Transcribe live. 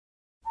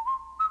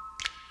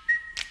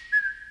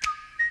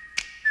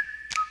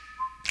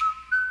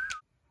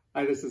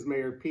Hi, this is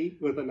Mayor Pete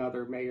with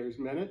another Mayor's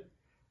Minute.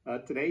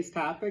 Today's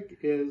topic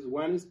is,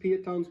 when is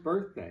Peotone's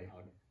birthday?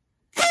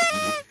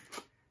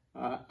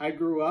 I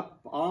grew up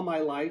all my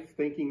life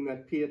thinking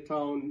that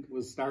Peotone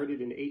was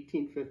started in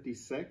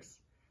 1856.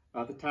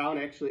 The town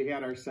actually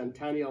had our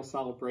centennial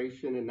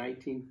celebration in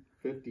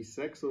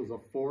 1956. It was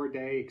a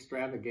 4-day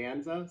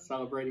extravaganza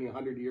celebrating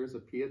 100 years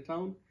of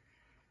Peotone.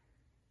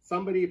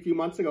 Somebody a few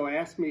months ago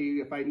asked me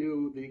if I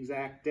knew the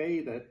exact day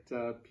that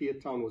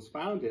Peotone was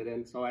founded,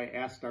 and so I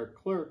asked our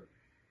clerk,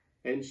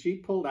 and she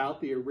pulled out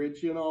the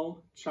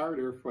original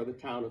charter for the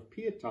town of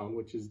Peotone,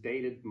 which is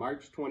dated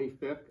March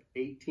 25th,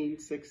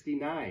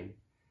 1869.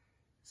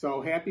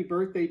 So happy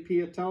birthday,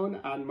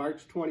 Peotone, on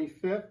March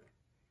 25th.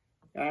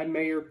 I'm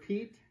Mayor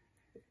Pete,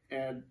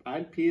 and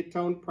I'm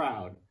Peotone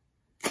proud.